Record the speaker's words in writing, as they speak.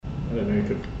I didn't know you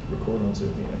could record on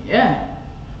Zoom. Yeah.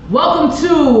 Welcome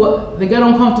to the Get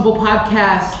Uncomfortable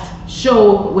podcast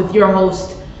show with your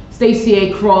host, Stacey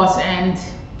A. Cross and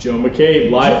Joe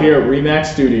McCabe, live here at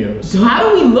Remax Studios. So how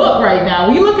do we look right now?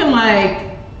 We looking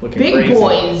like big crazy.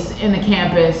 boys in the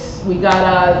campus. We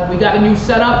got a new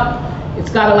setup. It's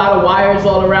got a lot of wires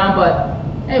all around, but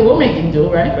hey, we're making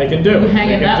do, right? Making do. We're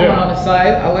hanging that one on the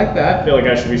side. I like I that. feel like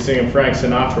I should be singing Frank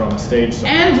Sinatra on the stage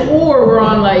somewhere. Or we're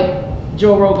on like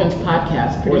Joe Rogan's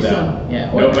podcast pretty Or that. soon.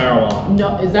 Yeah. No marijuana.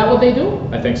 No, is that what they do?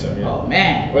 I think so, yeah. Oh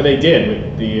man. Or they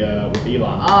did with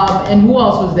Elon. And who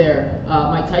else was there?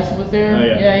 Mike Tyson was there. Oh,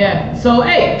 yeah. Yeah. So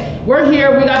hey, we're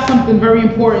here. We got something very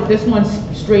important. This one's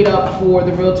straight up for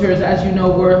the realtors. As you know,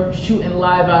 we're shooting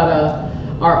live out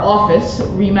of our office,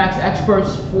 Remax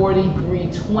Experts,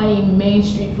 4320 Main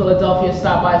Street, Philadelphia.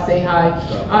 Stop by, say hi.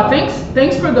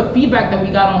 Thanks for the feedback that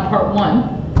we got on part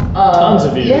one. Tons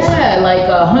of views. Yeah, like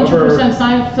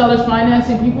 100% sellers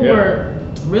financing. People were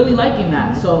really liking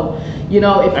that. So, you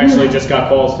know, if actually just got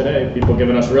calls today. People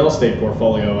giving us real estate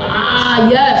portfolio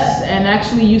ideas. Yes. And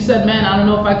actually, you said, man, I don't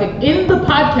know if I could. In the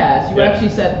podcast, you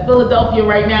actually said Philadelphia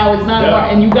right now is not a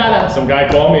market, and you got Some guy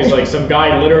called me. He's like, some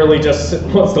guy literally just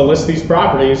wants to list these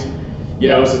properties. You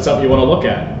know, is it something you want to look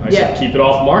at? I said, keep it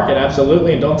off market,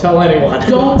 absolutely, and don't tell anyone.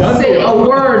 Don't say a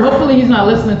word. Hopefully he's not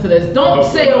listening to this. Don't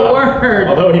say a word.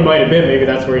 Although he might have been, maybe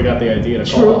that's where he got the idea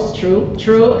to call us.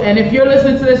 True. And if you're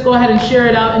listening to this, go ahead and share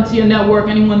it out into your network,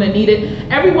 anyone that need it.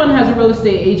 Everyone has a real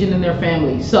estate agent in their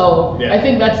family. So I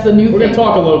think that's the new thing. We're going to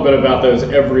talk a little bit about those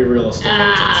every real estate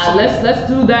agent. Let's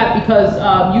do that because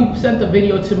you sent the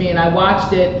video to me and I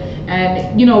watched it.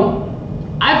 And, you know,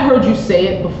 I've heard you say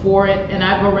it before it, and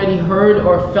I've already heard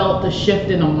or felt the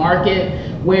shift in the market.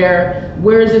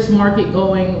 Where is this market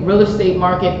going? Real estate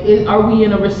market? Are we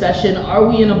in a recession? Are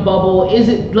we in a bubble? Is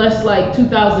it less like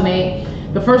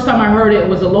 2008? The first time I heard it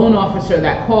was a loan officer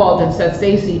that called and said,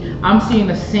 "Stacey, I'm seeing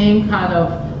the same kind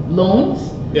of loans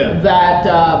that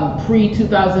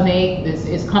pre-2008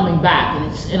 is coming back,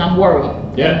 and I'm worried."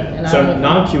 Yeah. So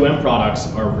non-QM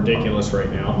products are ridiculous right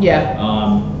now.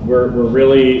 Yeah.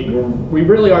 We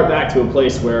really are back to a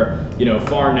place where, you know,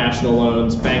 foreign national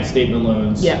loans, bank statement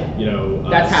loans, you know,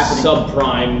 that's happening.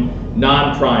 Subprime,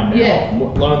 non-prime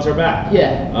now, loans are back.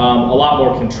 Yeah. A lot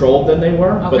more controlled than they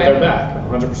were, but they're back,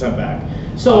 100% back.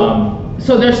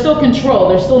 So they're still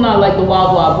controlled. They're still not like the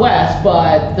Wild Wild West,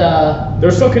 but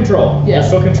they're still controlled. Yeah. They're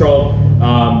still controlled.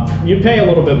 You pay a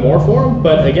little bit more for them,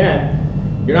 but again,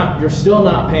 you're still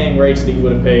not paying rates that you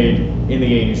would have paid in the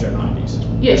 80s or 90s.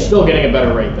 Yeah. You're still getting a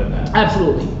better rate than that.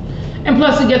 Absolutely. And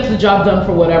plus it gets the job done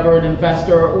for whatever an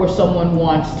investor or someone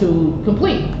wants to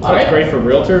complete. It's great for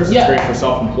realtors. It's great for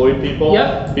self-employed people.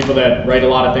 Yep. People that write a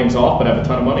lot of things off but have a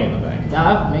ton of money in the bank.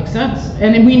 Makes sense.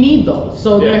 And we need those.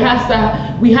 So we have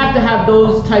to have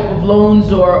those type of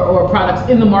loans or products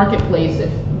in the marketplace,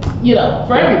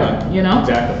 for everyone, you know?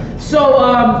 Exactly.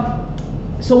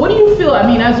 So what do you feel? I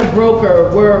mean, as a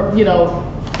broker,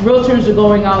 realtors are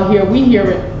going out here. We hear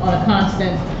it on a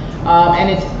constant, and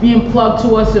it's being plugged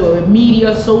to us with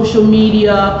media, social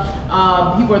media.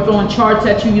 People are throwing charts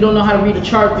at you. You don't know how to read a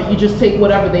chart, but you just take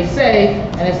whatever they say,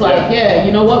 and it's like,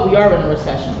 you know what? We are in a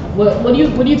recession. What do you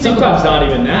think? Sometimes not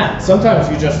even that. Sometimes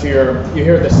you just hear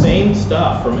the same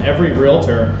stuff from every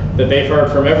realtor that they've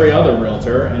heard from every other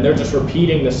realtor, and they're just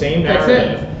repeating the same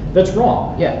narrative. That's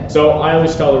wrong. Yeah. So I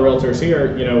always tell the realtors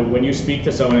here, you know, when you speak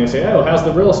to someone and say, "Oh, how's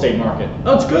the real estate market?"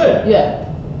 "Oh, it's good." Yeah.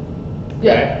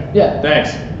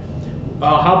 Thanks.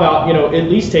 How about, you know, at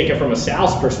least take it from a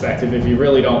sales perspective if you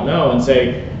really don't know and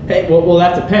say, "Hey, well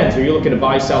that depends. Are you looking to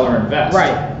buy, sell, or invest?"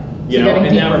 Right. You know,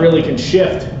 and that really can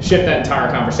shift that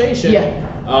entire conversation. Yeah.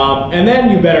 And then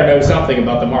you better know something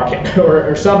about the market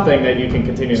or something that you can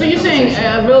continue. So you're saying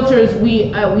realtors,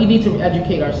 we need to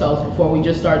educate ourselves before we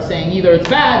just start saying either it's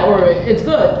bad or it's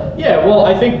good. Yeah, well,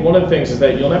 I think one of the things is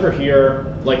that you'll never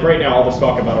hear, like right now, all this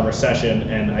talk about a recession,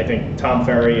 and I think Tom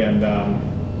Ferry and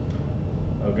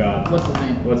oh God,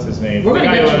 what's his name? The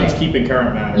guy who owns Keeping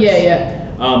Current Matters. Yeah.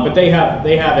 But they have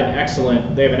an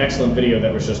excellent video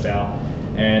that was just out,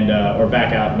 and or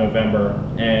back out in November,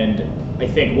 and I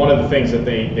think one of the things that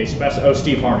they specified,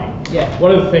 Steve Harney. Yeah.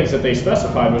 One of the things that they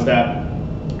specified was that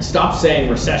stop saying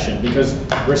recession, because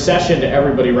recession to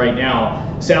everybody right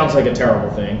now sounds like a terrible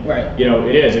thing. Right. You know,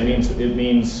 it is. It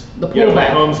means the pullback. My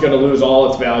home's going to lose all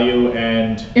its value,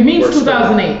 and it means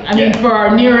 2008. I mean, for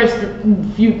our nearest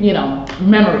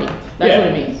memory. That's what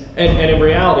it means. And in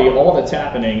reality, all that's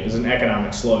happening is an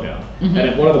economic slowdown.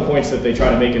 And one of the points that they try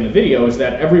to make in the video is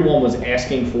that everyone was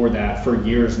asking for that for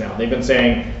years now. They've been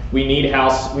saying, we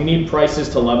need prices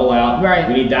to level out. Right.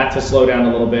 We need that to slow down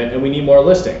a little bit, and we need more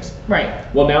listings. Right.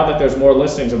 Well, now that there's more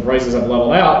listings and prices have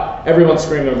leveled out, everyone's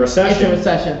screaming recession. It's a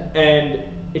recession.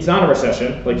 And it's not a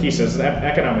recession, like he says, it's an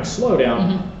economic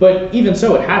slowdown. But even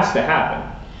so, it has to happen.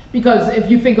 Because if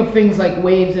you think of things like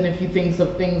waves, and if you think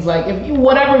of things like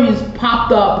whatever is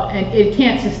popped up and it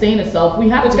can't sustain itself,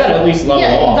 it's got to at least level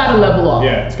off. Yeah, it's got to level off.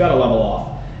 Yeah, it's got to level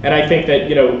off. And I think that,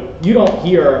 you don't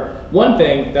hear, one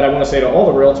thing that I want to say to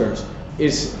all the realtors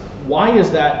is, why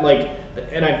is that, like,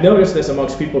 and I've noticed this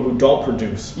amongst people who don't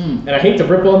produce, and I hate to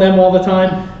rip on them all the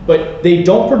time, but they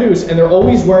don't produce, and they're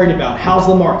always worried about, how's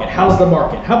the market? How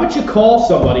about you call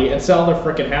somebody and sell their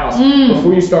freaking house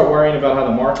before you start worrying about how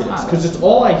the market is? Because it's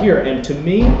all I hear, and to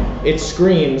me, it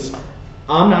screams,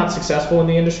 I'm not successful in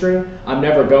the industry, I'm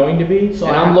never going to be, so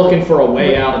I'm looking for a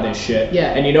way out of this shit.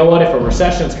 Yeah. And you know what, if a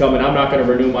recession's coming, I'm not going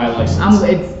to renew my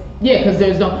license. Yeah, because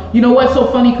there's no, you know what's so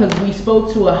funny? Because we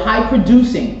spoke to a high producer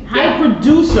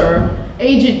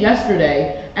agent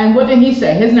yesterday, and what did he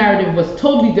say? His narrative was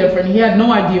totally different. He had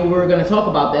no idea we were going to talk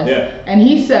about this. Yeah. And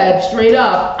he said straight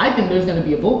up, I think there's going to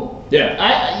be a boom.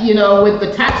 Yeah. With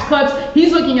the tax cuts,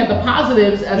 he's looking at the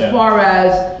positives as far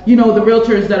as, the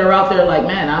realtors that are out there like,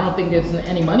 man, I don't think there's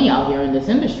any money out here in this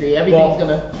industry. Everything's going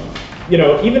to...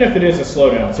 even if it is a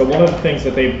slowdown, so one of the things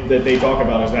that they talk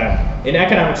about is that an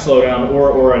economic slowdown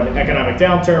or an economic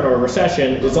downturn or a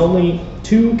recession is only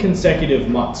 2 consecutive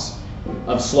months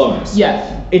of slowness.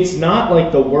 Yes. It's not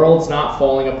like the world's not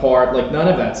falling apart, like none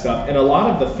of that stuff. And a lot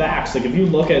of the facts, like if you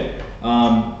look at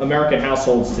American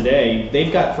households today,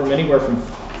 they've got from anywhere from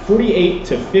 48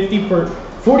 to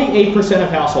 48% of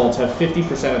households have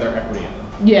 50% of their equity in them.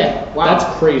 Yeah, wow. That's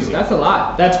crazy. That's a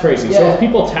lot. That's crazy. Yeah. So if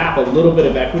people tap a little bit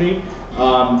of equity,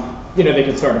 they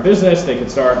could start a business, they could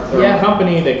start their own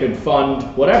company, they could fund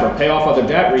whatever, pay off other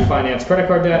debt, refinance credit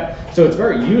card debt. So it's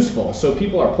very useful. So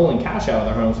people are pulling cash out of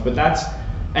their homes, but that's,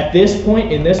 at this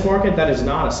point in this market, that is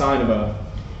not a sign of a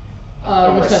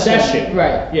recession.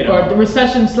 Right. Or the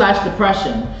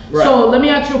recession/depression. Right. So let me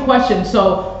ask you a question.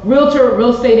 So real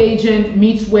estate agent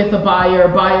meets with a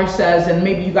buyer says, and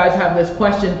maybe you guys have this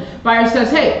question, buyer says,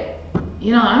 hey,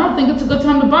 I don't think it's a good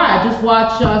time to buy. I just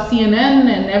watch CNN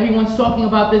and everyone's talking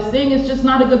about this thing. It's just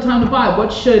not a good time to buy.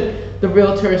 What should the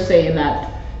realtor say in that?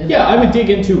 I would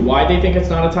dig into why they think it's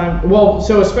not a time. Well,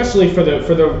 so especially for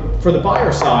the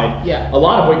buyer side, a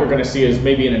lot of what you're going to see is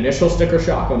maybe an initial sticker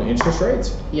shock on interest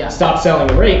rates. Yeah. Stop selling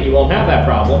the rate, you won't have that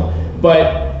problem.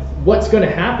 But what's going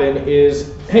to happen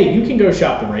is, hey, you can go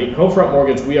shop the rate. Homefront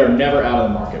Mortgage, we are never out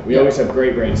of the market. We always have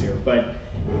great rates here. But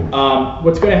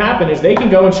what's going to happen is they can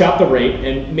go and shop the rate,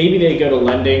 and maybe they go to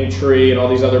Lending Tree and all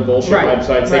these other bullshit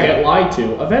websites. They get lied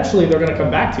to. Eventually, they're going to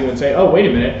come back to you and say, oh, wait a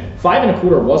minute,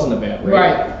 5.25 wasn't a bad rate.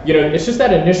 Right. It's just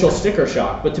that initial sticker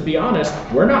shock. But to be honest,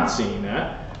 we're not seeing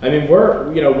that. I mean,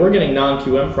 we're getting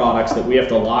non-QM products that we have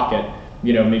to lock at,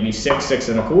 maybe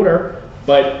 6.25,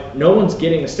 but no one's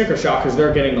getting the sticker shock because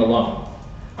they're getting the loan.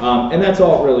 And that's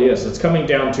all it really is. It's coming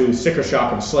down to sticker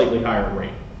shock of a slightly higher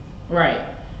rate. Right.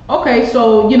 Okay,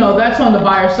 so that's on the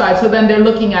buyer side. So then they're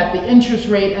looking at the interest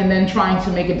rate and then trying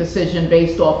to make a decision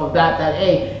based off of that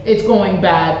hey, it's going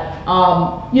bad.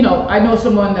 I know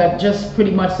someone that just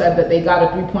pretty much said that they got a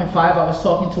 3.5. I was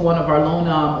talking to one of our loan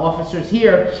officers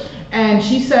here, and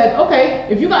she said, okay,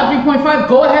 if you got 3.5,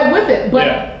 go ahead with it.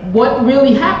 But what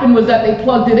really happened was that they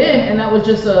plugged it in, and that was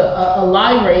just a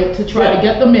lie rate to try to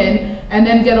get them in and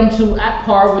then get them to at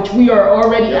par, which we are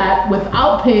already at,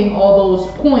 without paying all those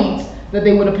points that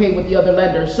they would have paid with the other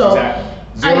lenders. So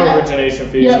exactly. Zero origination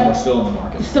fees, and we're still in the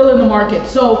market. Still in the market.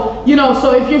 So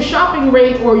so if you're shopping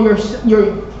rate or you're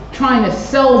trying to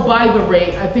sell by the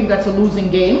rate, I think that's a losing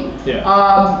game.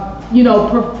 Yeah.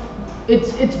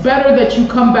 It's better that you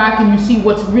come back and you see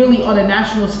what's really on a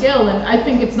national scale, and I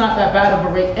think it's not that bad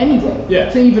of a rate anyway.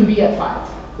 To even be at 5.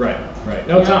 Right.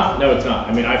 No, it's not. No, it's not.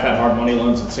 I mean, I've had hard money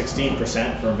loans at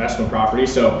 16% for investment property.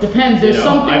 So depends. There's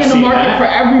something in the market for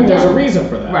everyone. There's a reason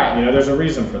for that. Right. There's a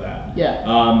reason for that. Yeah.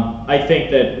 I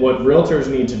think that what realtors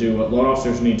need to do, what loan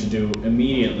officers need to do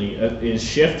immediately is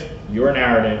shift your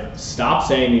narrative. Stop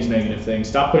saying these negative things.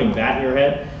 Stop putting that in your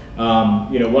head.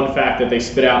 One fact that they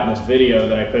spit out in this video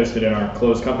that I posted in our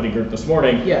closed company group this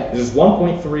morning is there's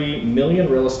 1.3 million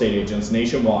real estate agents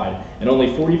nationwide, and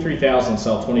only 43,000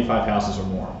 sell 25 houses or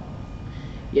more.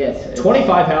 Yes.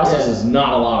 25 houses is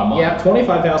not a lot of money.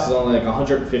 25 houses is only like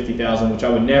 150,000, which I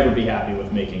would never be happy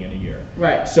with making in a year.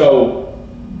 Right. So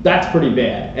that's pretty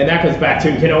bad. And that goes back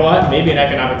to, you know what, maybe an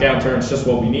economic downturn is just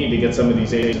what we need to get some of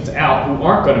these agents out who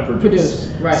aren't going to produce.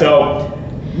 Right. So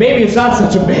maybe it's not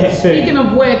such a bad thing. Speaking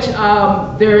of which,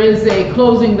 there is a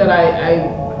closing that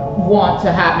I want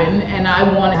to happen, and I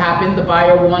want to happen. The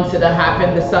buyer wants it to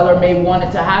happen. The seller may want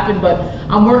it to happen, but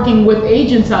I'm working with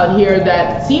agents out here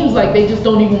that seems like they just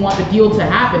don't even want the deal to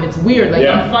happen. It's weird. Like,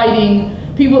 I'm fighting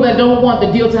people that don't want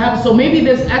the deal to happen. So maybe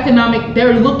this economic,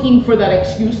 they're looking for that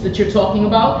excuse that you're talking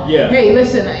about. Yeah. Hey,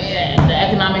 listen,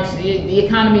 the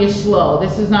economy is slow.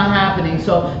 This is not happening.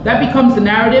 So that becomes the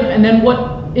narrative, and then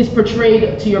what is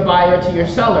portrayed to your buyer, to your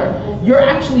seller, you're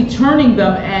actually turning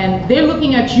them, and they're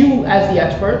looking at you as the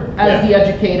expert, as the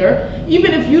educator.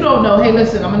 Even if you don't know, hey,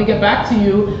 listen, I'm going to get back to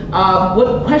you.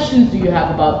 What questions do you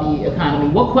have about the economy?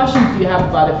 What questions do you have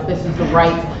about if this is the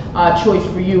right choice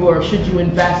for you, or should you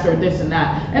invest, or this and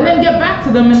that? And then get back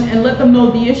to them and let them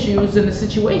know the issues and the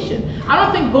situation. I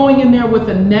don't think going in there with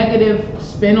a negative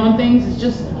spin on things is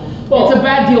just, it's a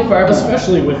bad deal for everyone.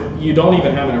 Especially with, you don't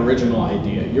even have an original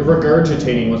idea. You're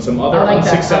regurgitating what some other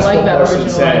unsuccessful person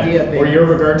said, or you're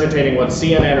regurgitating what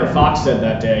CNN or Fox said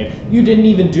that day. You didn't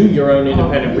even do your own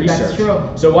independent research. That's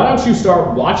true. So why don't you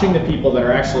start watching the people that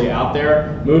are actually out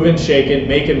there, moving, shaking,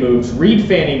 making moves, read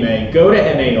Fannie Mae, go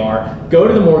to NAR, go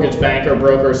to the Mortgage Banker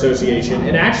Broker Association,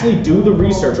 and actually do the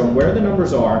research on where the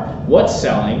numbers are, what's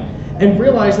selling, and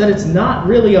realize that it's not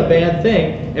really a bad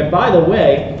thing. And by the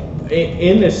way,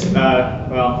 in this,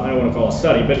 well, I don't want to call it a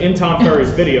study, but in Tom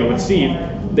Ferry's video with Steve,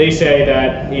 they say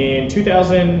that in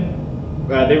 2000,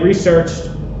 they researched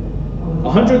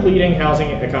 100 leading housing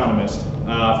economists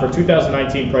for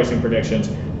 2019 pricing predictions.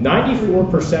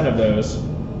 94% of those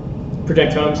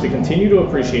predict homes to continue to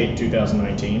appreciate in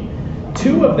 2019.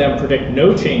 2 of them predict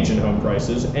no change in home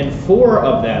prices, and 4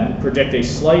 of them predict a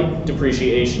slight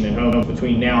depreciation in homes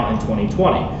between now and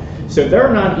 2020. So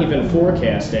they're not even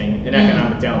forecasting an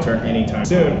economic downturn anytime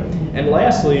soon. And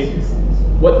lastly,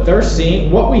 what they're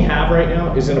seeing, what we have right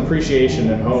now is an appreciation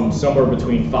in homes somewhere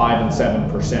between 5 and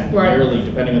 7% yearly,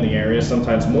 depending on the area,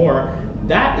 sometimes more.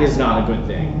 That is not a good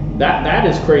thing. That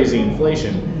is crazy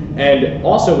inflation. And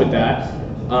also with that,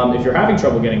 if you're having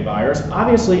trouble getting buyers,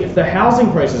 obviously if the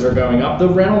housing prices are going up, the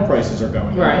rental prices are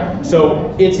going up.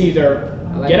 So it's either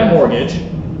get a mortgage,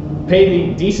 pay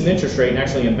the decent interest rate and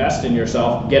actually invest in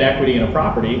yourself, get equity in a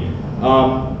property.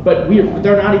 But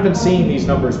they're not even seeing these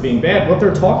numbers being bad. What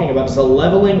they're talking about is a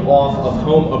leveling off of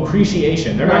home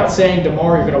appreciation. They're not saying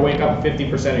tomorrow you're going to wake up and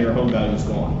 50% of your home value is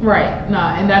gone. Right, no,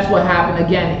 and that's what happened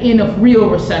again in a real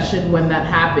recession when that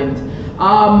happened.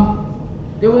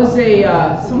 There was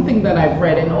something that I've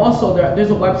read, and also there's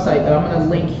a website that I'm going to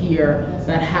link here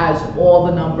that has all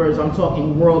the numbers. I'm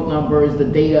talking world numbers, the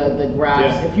data, the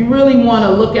graphs. If you really want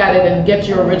to look at it and get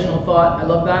your original thought, I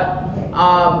love that.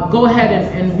 Go ahead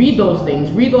and read those things,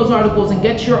 read those articles, and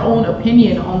get your own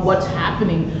opinion on what's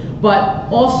happening. But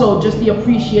also just the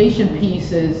appreciation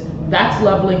pieces, that's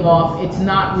leveling off. It's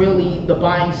not really the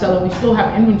buying, selling. We still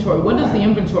have inventory. What does the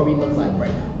inventory look like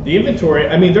right now? The inventory,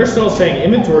 I mean, they're still saying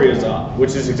inventory is up,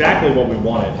 which is exactly what we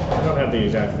wanted. I don't have the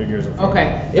exact figures.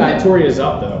 Inventory is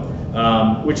up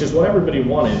though, which is what everybody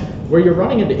wanted. Where you're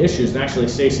running into issues, and actually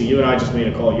Stacy, you and I just made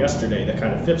a call yesterday that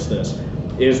kind of fits this,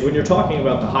 is when you're talking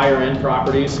about the higher end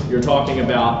properties, you're talking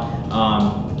about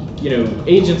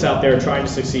agents out there trying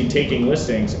to succeed taking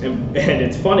listings, and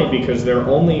it's funny because their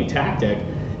only tactic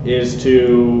is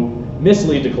to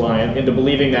mislead the client into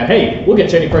believing that, hey, we'll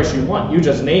get you any price you want, you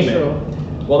just name it.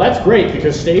 Well, that's great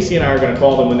because Stacy and I are going to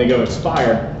call them when they go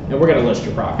expired, and we're going to list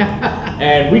your property.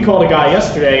 And we called a guy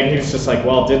yesterday, and he was just like,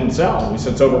 well, it didn't sell. We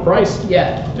said it's overpriced.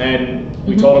 And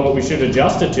we told him what we should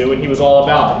adjust it to, and he was all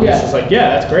about it. He was just like, yeah,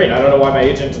 that's great. I don't know why my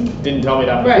agent didn't tell me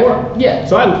that before.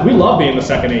 So we love being the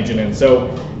second agent in. So,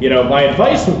 my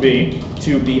advice would be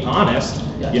to be honest.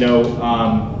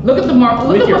 Look at the market.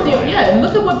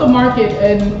 Look at what the market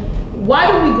and. Why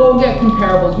do we go get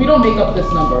comparables? We don't make up this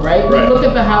number, right? We look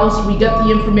at the house, we get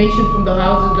the information from the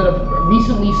houses that have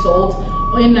recently sold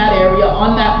in that area,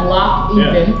 on that block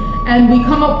even, and we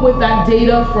come up with that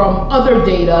data from other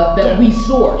data that we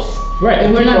source.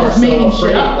 And we're not just making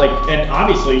shit up. And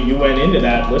obviously you went into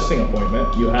that listing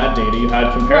appointment, you had data, you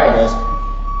had comparables,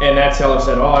 and that seller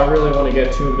said, oh, I really want to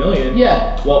get $2 million.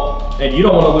 Well, and you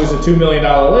don't want to lose a $2 million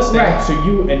listing, so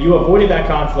you avoided that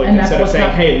conflict instead of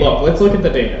saying, hey, look, let's look at the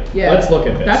data. Let's look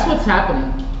at this. That's what's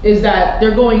happening, is that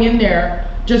they're going in there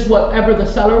just whatever the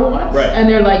seller wants, and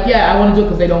they're like, I want to do it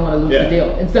because they don't want to lose the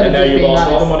deal. Instead of just being honest. And now you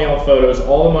lost all the money on photos,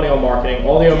 all the money on marketing,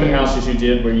 all the open houses you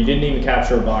did where you didn't even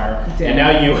capture a buyer, and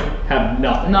now you have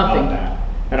nothing. Of that.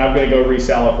 and I'm going to go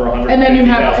resell it for 100. And then you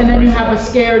have a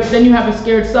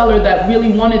scared seller that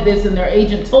really wanted this, and their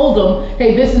agent told them,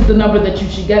 hey, this is the number that you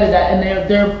should get it at, and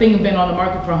their thing has been on the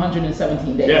market for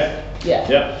 117 days.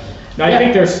 Yeah. Now I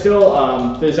think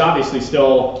there's obviously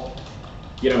still,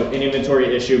 an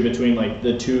inventory issue between like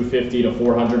the 250 to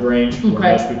 400 range, where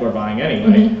most people are buying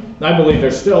anyway. And I believe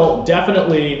there's still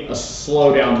definitely a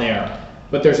slowdown there,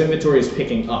 but there's inventory is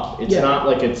picking up. It's not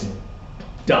like it's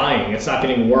dying. It's not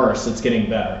getting worse. It's getting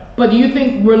better. But do you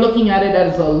think we're looking at it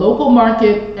as a local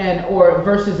market or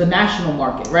versus a national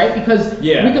market, right? Because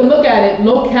we can look at it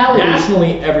locality.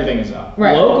 Nationally, everything is up.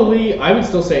 Right. Locally, I would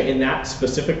still say in that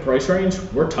specific price range,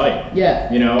 we're tight.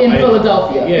 Yeah. In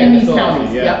Philadelphia, in these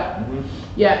counties. Yeah.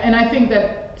 Yeah, and I think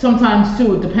that sometimes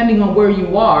too, depending on where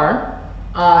you are,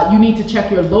 you need to check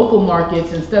your local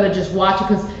markets instead of just watching,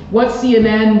 because what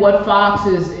CNN, what Fox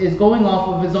is going off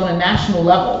of is on a national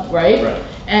level, right? Right.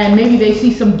 And maybe they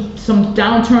see some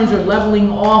downturns or leveling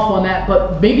off on that,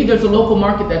 but maybe there's a local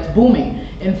market that's booming.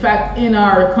 In fact, in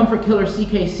our Comfort Killer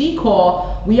CKC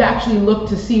call, we actually looked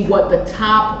to see what the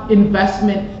top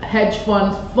investment hedge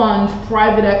funds,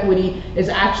 private equity is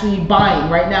actually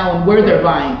buying right now and where they're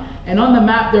buying. And on the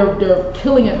map, they're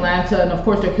killing Atlanta, and of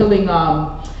course they're killing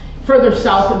further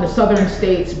south in the southern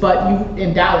states, but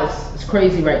in Dallas, it's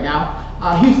crazy right now.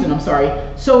 Houston, I'm sorry.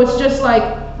 So it's just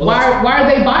like, why are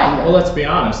they buying them? Well, let's be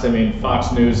honest. I mean,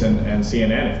 Fox News and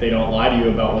CNN, if they don't lie to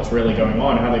you about what's really going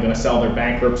on, how are they going to sell their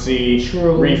bankruptcy,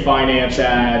 refinance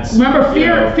ads? Remember,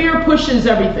 fear pushes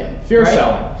everything. Fear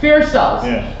selling. Fear sells.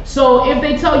 Yeah. So if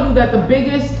they tell you that the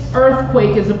biggest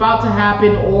earthquake is about to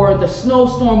happen or the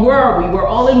snowstorm, where are we? We're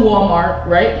all in Walmart,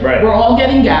 right? Right. We're all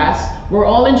getting gas. We're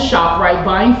all in ShopRite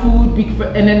buying food,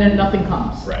 and then nothing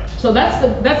comes. Right. So that's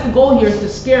the goal here, is to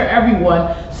scare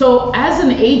everyone. So as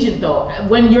an agent though,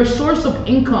 when your source of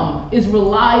income is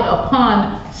relied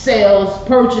upon sales,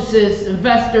 purchases,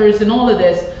 investors, and all of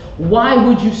this, why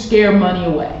would you scare money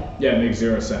away? Yeah, it makes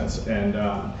zero sense.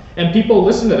 And people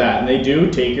listen to that, and they do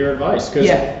take your advice. Because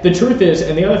the truth is,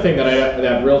 and the other thing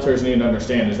that realtors need to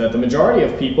understand is that the majority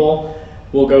of people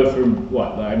will go through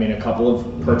a couple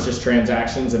of purchase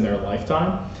transactions in their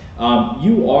lifetime.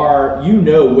 You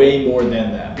know way more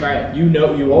than them. Right.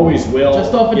 You always will.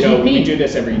 Just off a GP. We do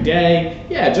this every day.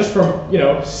 Yeah, just from,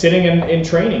 sitting in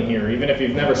training here, even if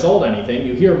you've never sold anything,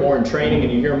 you hear more in training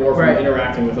and you hear more from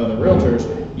interacting with other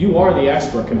realtors. You are the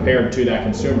expert compared to that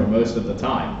consumer most of the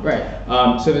time. Right.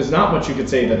 So there's not much you could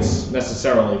say that's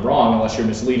necessarily wrong unless you're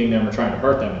misleading them or trying to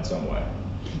hurt them in some way.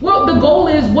 Well, the goal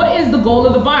is, what is the goal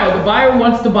of the buyer? The buyer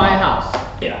wants to buy a house.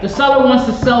 Yeah. The seller wants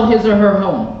to sell his or her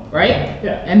home, right?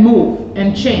 Yeah. And move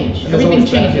and change. And Everything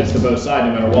there's always changes benefits to both sides,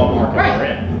 no matter what market you're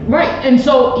in. Right. And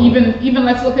so even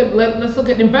let's look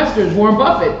at investors. Warren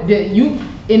Buffett.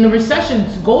 In the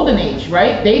recession's golden age,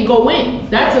 right? They go in.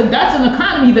 That's an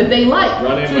economy that they like.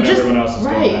 Run in when everyone else is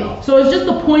going out. So it's just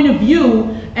the point of view,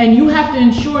 and you have to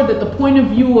ensure that the point of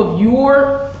view of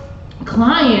your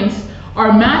clients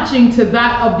are matching to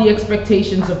that of the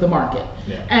expectations of the market.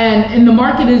 Yeah. And the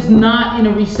market is not in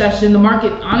a recession. The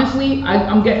market, honestly,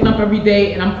 I'm getting up every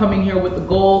day and I'm coming here with the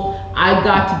goal. I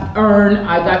got to earn,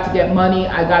 I got to get money,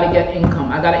 I got to get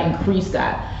income, I got to increase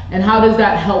that. And how does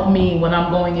that help me when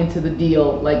I'm going into the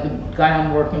deal, like the guy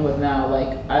I'm working with now?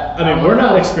 We're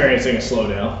not experiencing a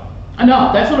slowdown. I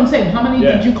know, that's what I'm saying. How many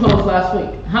did you close last week?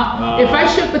 If I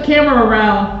shift the camera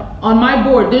around on my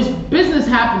board, there's business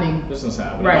happening.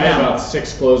 Right now. I had about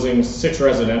 6 closings, 6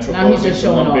 residential now closings, he's just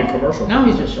showing and 1 off. big commercial. Now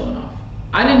he's just showing off.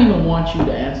 I didn't even want you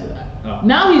to answer that. Oh.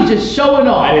 Now he's just showing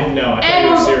off. I didn't know. I thought you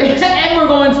were serious. And we're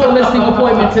going to a listing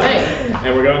appointment today.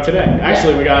 And we're going today.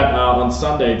 Actually, we got on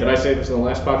Sunday. Did I say this in the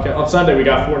last podcast? On Sunday, we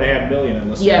got $4.5 million in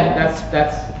listing. Yeah,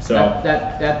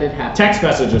 that did happen. Text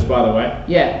messages, by the way.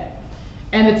 Yeah.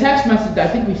 And the text message, I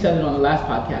think we said it on the last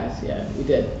podcast. Yeah, we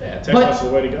did. Yeah, text message is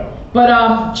the way to go.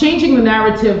 But changing the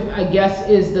narrative, I guess,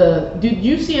 is did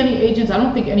you see any agents? I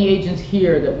don't think any agents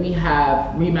here that we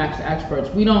have, RE/MAX experts,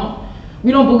 we don't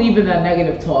believe in that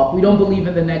negative talk. We don't believe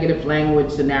in the negative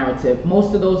language, the narrative.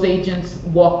 Most of those agents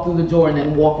walk through the door and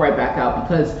then walk right back out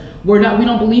because we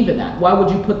don't believe in that. Why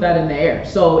would you put that in the air?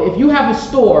 So if you have a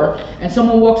store and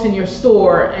someone walks in your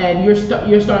store and you're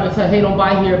starting to say, hey, don't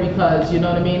buy here because, you know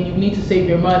what I mean, you need to save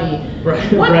your money. Right.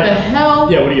 What the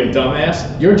hell? Yeah, what are you, a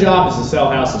dumbass? Your job is to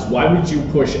sell houses. Why would you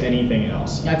push anything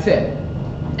else? That's it.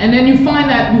 And then you find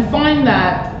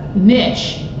that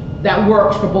niche that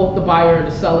works for both the buyer and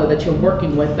the seller that you're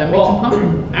working with that makes them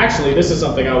comfortable. Actually, this is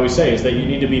something I always say, is that you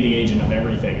need to be the agent of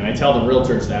everything. And I tell the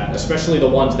realtors that, especially the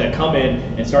ones that come in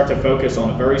and start to focus on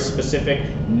a very specific,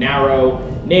 narrow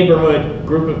neighborhood,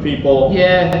 group of people,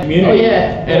 community. Oh,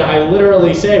 yeah. And I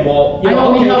literally say, well, you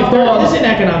know, okay, if there is an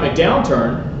economic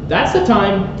downturn, that's the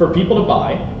time for people to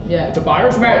buy. Yeah. It's a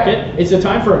buyer's market. It's the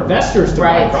time for investors to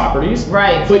buy properties.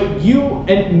 Right. But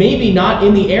and maybe not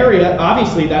in the area,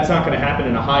 obviously that's not going to happen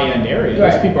in a high-end area.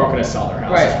 Those people aren't going to sell their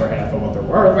houses for half of what they're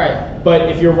worth. Right. But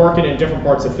if you're working in different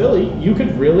parts of Philly, you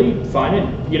could really find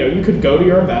it, you know, you could go to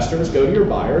your investors, go to your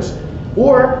buyers,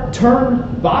 or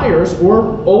turn buyers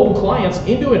or old clients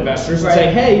into investors and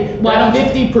say, hey, that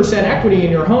 50% equity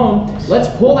in your home, let's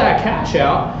pull that cash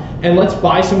out and let's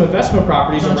buy some investment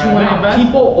properties and rent them out.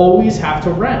 People always have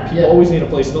to rent. People always need a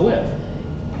place to live.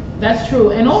 That's true.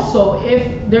 And also,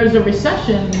 if there's a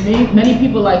recession, many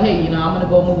people are like, hey, you know, I'm going to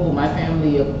go move with my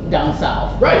family down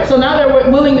south. Right. So now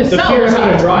they're willing to sell. The fear is going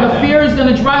to drive them. The fear is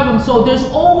going to drive them. So there's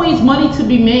always money to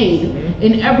be made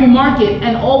in every market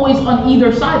and always on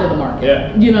either side of the market.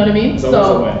 Yeah. You know what I mean? There's always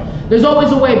a way. There's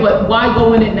always a way, but why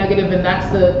go in it negative? And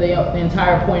that's the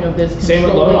entire point of this. Same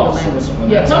with loan officers.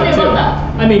 Yeah, tell me about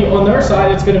that. I mean, on their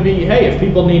side, it's going to be, hey, if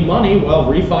people need money, well,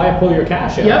 refi, pull your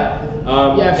cash out. Yep.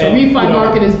 So refi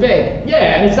market is big.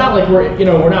 Yeah, and it's not like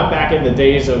we're not back in the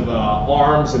days of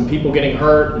arms and people getting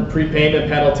hurt and prepayment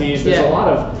penalties. There's a lot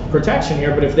of protection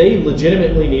here, but if they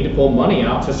legitimately need to pull money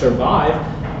out to survive,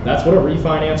 that's what a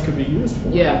refinance could be used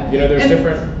for. Yeah. You know, there's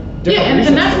different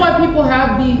and that's why people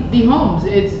have the homes.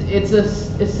 It's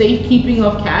a safekeeping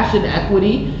of cash and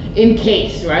equity in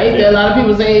case, right? Yeah. A lot of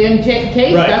people say in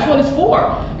case, that's what it's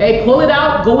for. Hey, pull it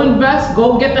out, go invest,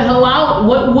 go get the hell out.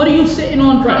 What are you sitting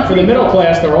on? Right. For the middle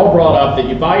class, they're all brought up that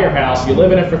you buy your house, you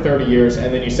live in it for 30 years,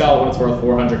 and then you sell it when it's worth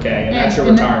 $400K, and that's your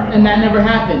retirement. And that never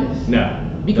happens. No.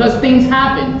 Because things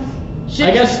happen.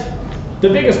 I guess the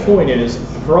biggest point is,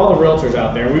 for all the realtors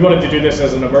out there, we wanted to do this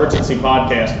as an emergency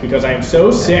podcast because I am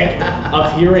so sick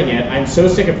of hearing it. I'm so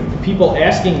sick of people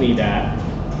asking me that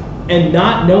and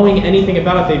not knowing anything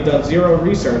about it. They've done zero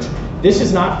research.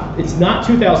 It's not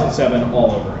 2007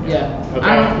 all over again. Yeah.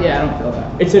 Okay? I don't feel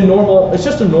that. It's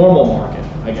just a normal market,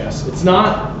 I guess. It's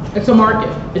a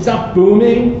market. It's not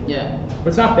booming. Yeah. But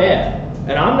it's not bad.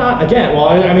 And I'm not, again, well,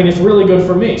 I mean, it's really good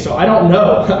for me. So I don't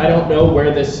know. I don't know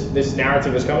where this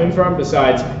narrative is coming from,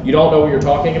 besides you don't know what you're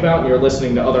talking about and you're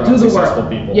listening to other unsuccessful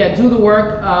people. Yeah, do the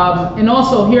work. And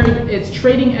also here, it's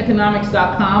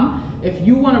tradingeconomics.com. If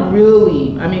you want to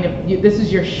really, I mean, if this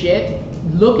is your shit,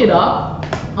 look it up,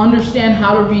 understand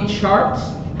how to read charts,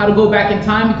 how to go back in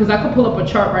time, because I could pull up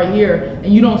a chart right here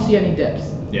and you don't see any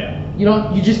dips. Yeah.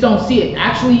 You just don't see it.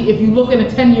 Actually, if you look in a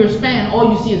 10-year span,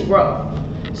 all you see is growth.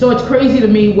 So it's crazy to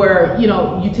me where,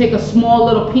 you take a small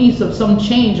little piece of some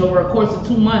change over a course of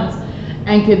 2 months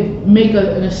and could make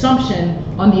an assumption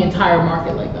on the entire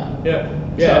market like that. Yeah.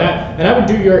 And I would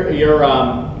do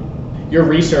your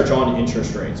research on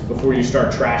interest rates before you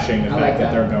start trashing the fact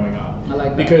that they're going up. I like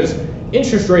that. Because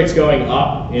interest rates going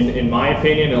up, in my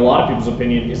opinion, and a lot of people's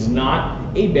opinion, is not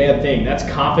a bad thing. That's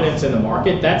confidence in the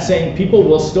market. That's saying people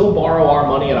will still borrow our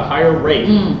money at a higher rate.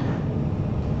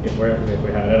 If we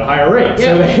had it at a higher rate.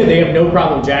 So they have no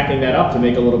problem jacking that up to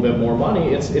make a little bit more money.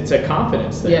 It's a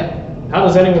confidence thing. Yeah. How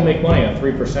does anyone make money at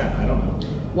 3%? I don't know.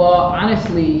 Well,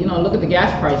 honestly, look at the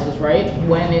gas prices, right?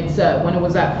 When it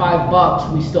was at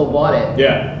 $5, we still bought it.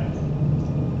 Yeah.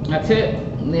 That's it.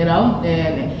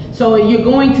 And so you're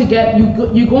going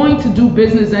to do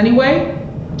business anyway.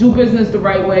 Do business the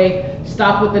right way.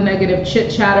 Stop with the negative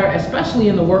chit chatter, especially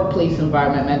in the workplace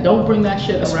environment, man. Don't bring that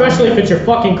shit around. Especially if it's your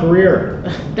fucking career.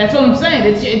 That's what I'm saying.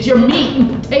 It's your meat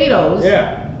and potatoes.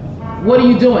 Yeah. What are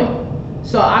you doing?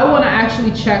 So I want to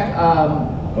actually check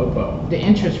the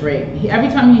interest rate. Every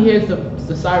time he hears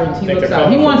the sirens, he looks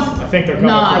out. I think they're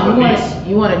coming from Bernice.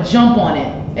 You want to jump on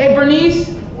it. Hey, Bernice.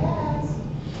 Yes.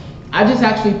 I just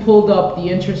actually pulled up the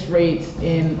interest rates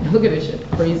look at this shit,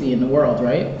 crazy in the world,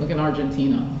 right? Look in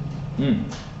Argentina.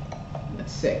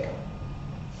 That's sick.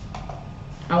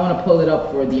 I want to pull it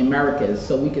up for the Americas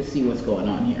so we can see what's going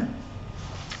on here.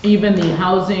 Even the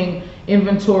housing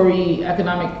inventory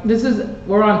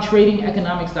we're on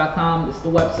tradingeconomics.com. This is the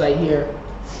website here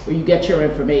where you get your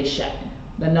information,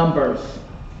 the numbers.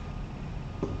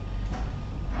 So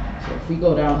if we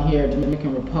go down here,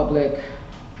 Dominican Republic,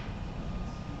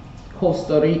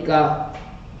 Costa Rica.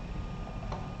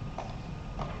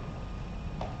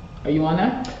 Are you on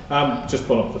there? Just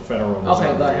pull up the Federal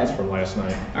Reserve rates from last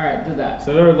night. All right, do that.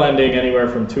 So they're lending anywhere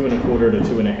from 2.25 to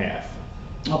 2.5.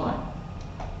 Okay.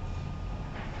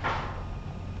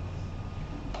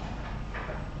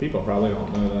 People probably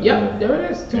don't know that. Yep, there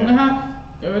it is,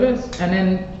 2.5. There it is. And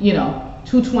then,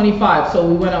 225, so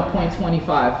we went up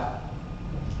 0.25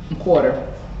 a quarter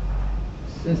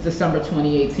since December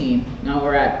 2018. Now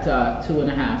we're at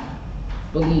 2.5.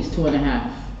 Belize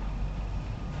 2.5.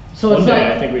 So One it's day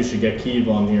like, I think we should get Keeve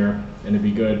on here, and it'd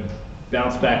be good.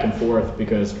 Bounce back and forth,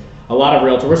 because a lot of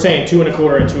realtors, we're saying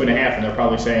 2.25 and 2.5, and they're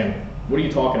probably saying, "What are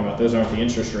you talking about? Those aren't the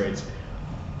interest rates."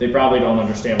 They probably don't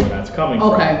understand where that's coming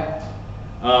from. okay,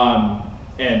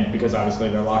 And because obviously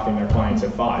they're locking their clients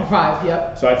at 5. 5,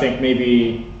 yep. So I think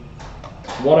maybe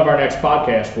one of our next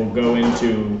podcasts will go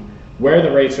into where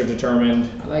the rates are determined,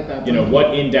 I like that.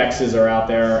 what indexes are out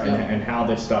there, and, Yeah. and how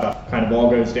this stuff kind of all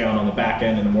goes down on the back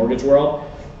end in the mortgage world,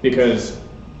 because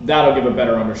that'll give a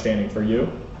better understanding for you,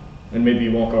 and maybe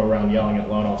you won't go around yelling at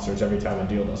loan officers every time a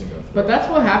deal doesn't go through. But that's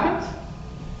what happens?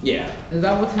 Yeah. Is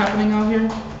that what's happening out here?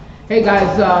 Hey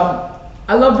guys,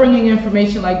 I love bringing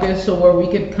information like this so where we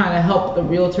could kind of help the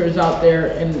realtors out there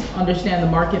and understand the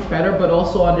market better, but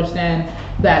also understand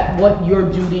that what your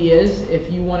duty is if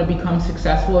you want to become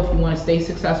successful, if you want to stay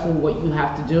successful, what you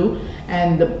have to do.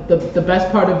 And the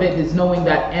best part of it is knowing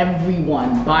that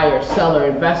everyone, buyer, seller,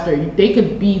 investor, they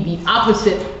could be the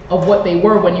opposite of what they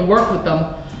were when you work with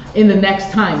them in the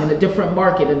next time, in a different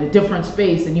market, in a different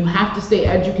space, and you have to stay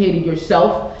educated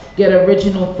yourself, get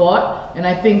original thought, and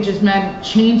I think just, man,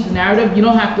 change the narrative. You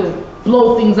don't have to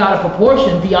blow things out of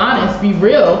proportion, be honest, be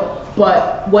real,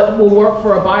 but what will work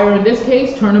for a buyer in this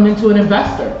case, turn them into an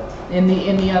investor in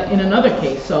another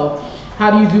case. So how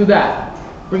do you do that?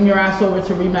 Bring your ass over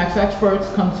to RE/MAX Experts,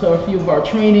 come to a few of our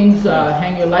trainings,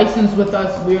 hang your license with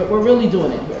us. We're really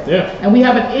doing it here. Yeah. And we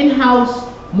have an in-house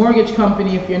mortgage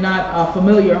company, if you're not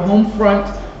familiar, Homefront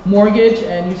Mortgage,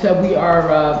 and you said we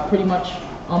are pretty much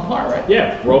on par, right?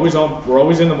 Yeah, we're always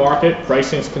in the market.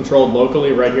 Pricing's controlled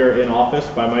locally right here in office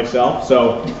by myself,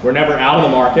 so we're never out of the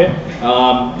market,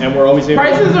 and we're always in.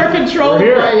 Prices are controlled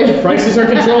We're by here. you. Prices are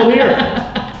controlled here.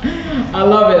 I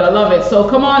love it, I love it. So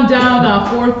come on down,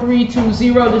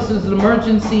 4320. This is an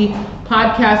emergency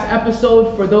podcast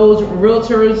episode for those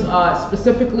realtors,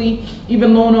 specifically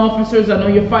even loan officers. I know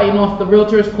you're fighting off the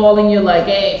realtors calling you like,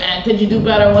 "Hey man, could you do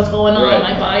better? What's going on? Right.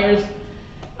 My buyers."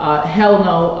 Hell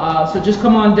no. So just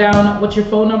come on down. What's your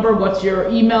phone number? What's your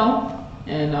email?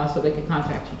 And so they can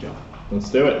contact you, Joe. Let's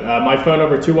do it. My phone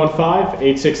number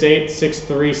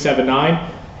 215-868-6379.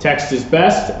 Text is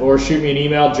best, or shoot me an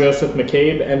email, Joseph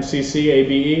McCabe,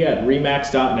 MCCABE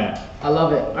 @remax.net. I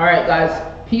love it. All right, guys.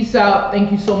 Peace out.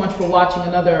 Thank you so much for watching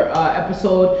another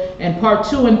episode. And part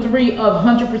 2 and 3 of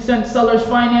 100% Sellers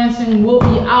Financing will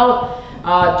be out.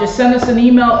 Just send us an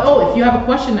email. Oh, if you have a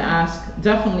question to ask,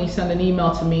 definitely send an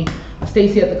email to me,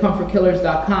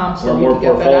 Stacy@thecomfortkillers.com, so Or we more can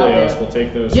get that out portfolios, there. we'll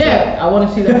take those. Yeah, I want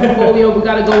to see the portfolio. We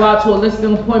got to go out to a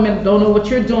listing appointment. Don't know what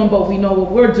you're doing, but we know what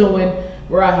we're doing.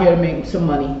 We're out here to make some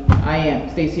money. I am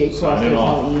Stacy A. Cross. Signing There's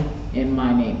off. no E in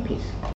my name. Peace.